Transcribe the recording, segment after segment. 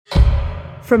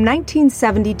From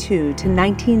 1972 to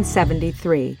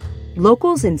 1973,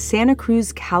 locals in Santa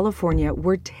Cruz, California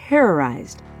were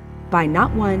terrorized by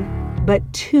not one, but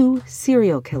two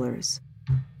serial killers.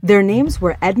 Their names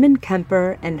were Edmund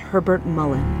Kemper and Herbert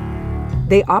Mullen.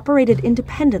 They operated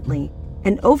independently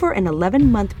and over an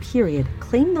 11-month period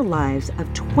claimed the lives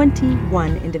of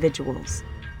 21 individuals.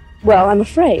 Well, I'm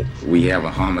afraid. We have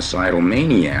a homicidal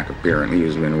maniac, apparently,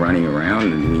 who's been running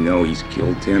around, and we know he's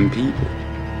killed 10 people.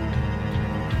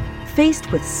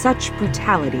 Faced with such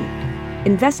brutality,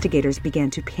 investigators began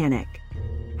to panic.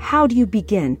 How do you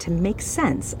begin to make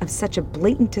sense of such a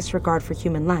blatant disregard for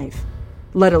human life,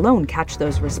 let alone catch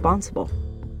those responsible?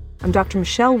 I'm Dr.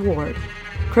 Michelle Ward,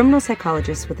 criminal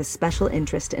psychologist with a special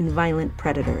interest in violent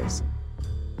predators.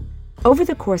 Over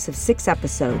the course of 6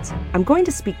 episodes, I'm going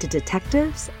to speak to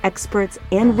detectives, experts,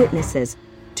 and witnesses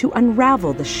to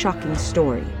unravel the shocking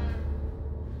story.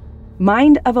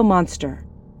 Mind of a Monster: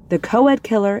 The Co-Ed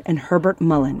Killer and Herbert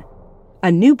Mullen,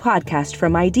 a new podcast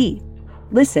from ID.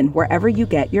 Listen wherever you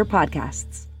get your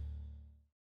podcasts.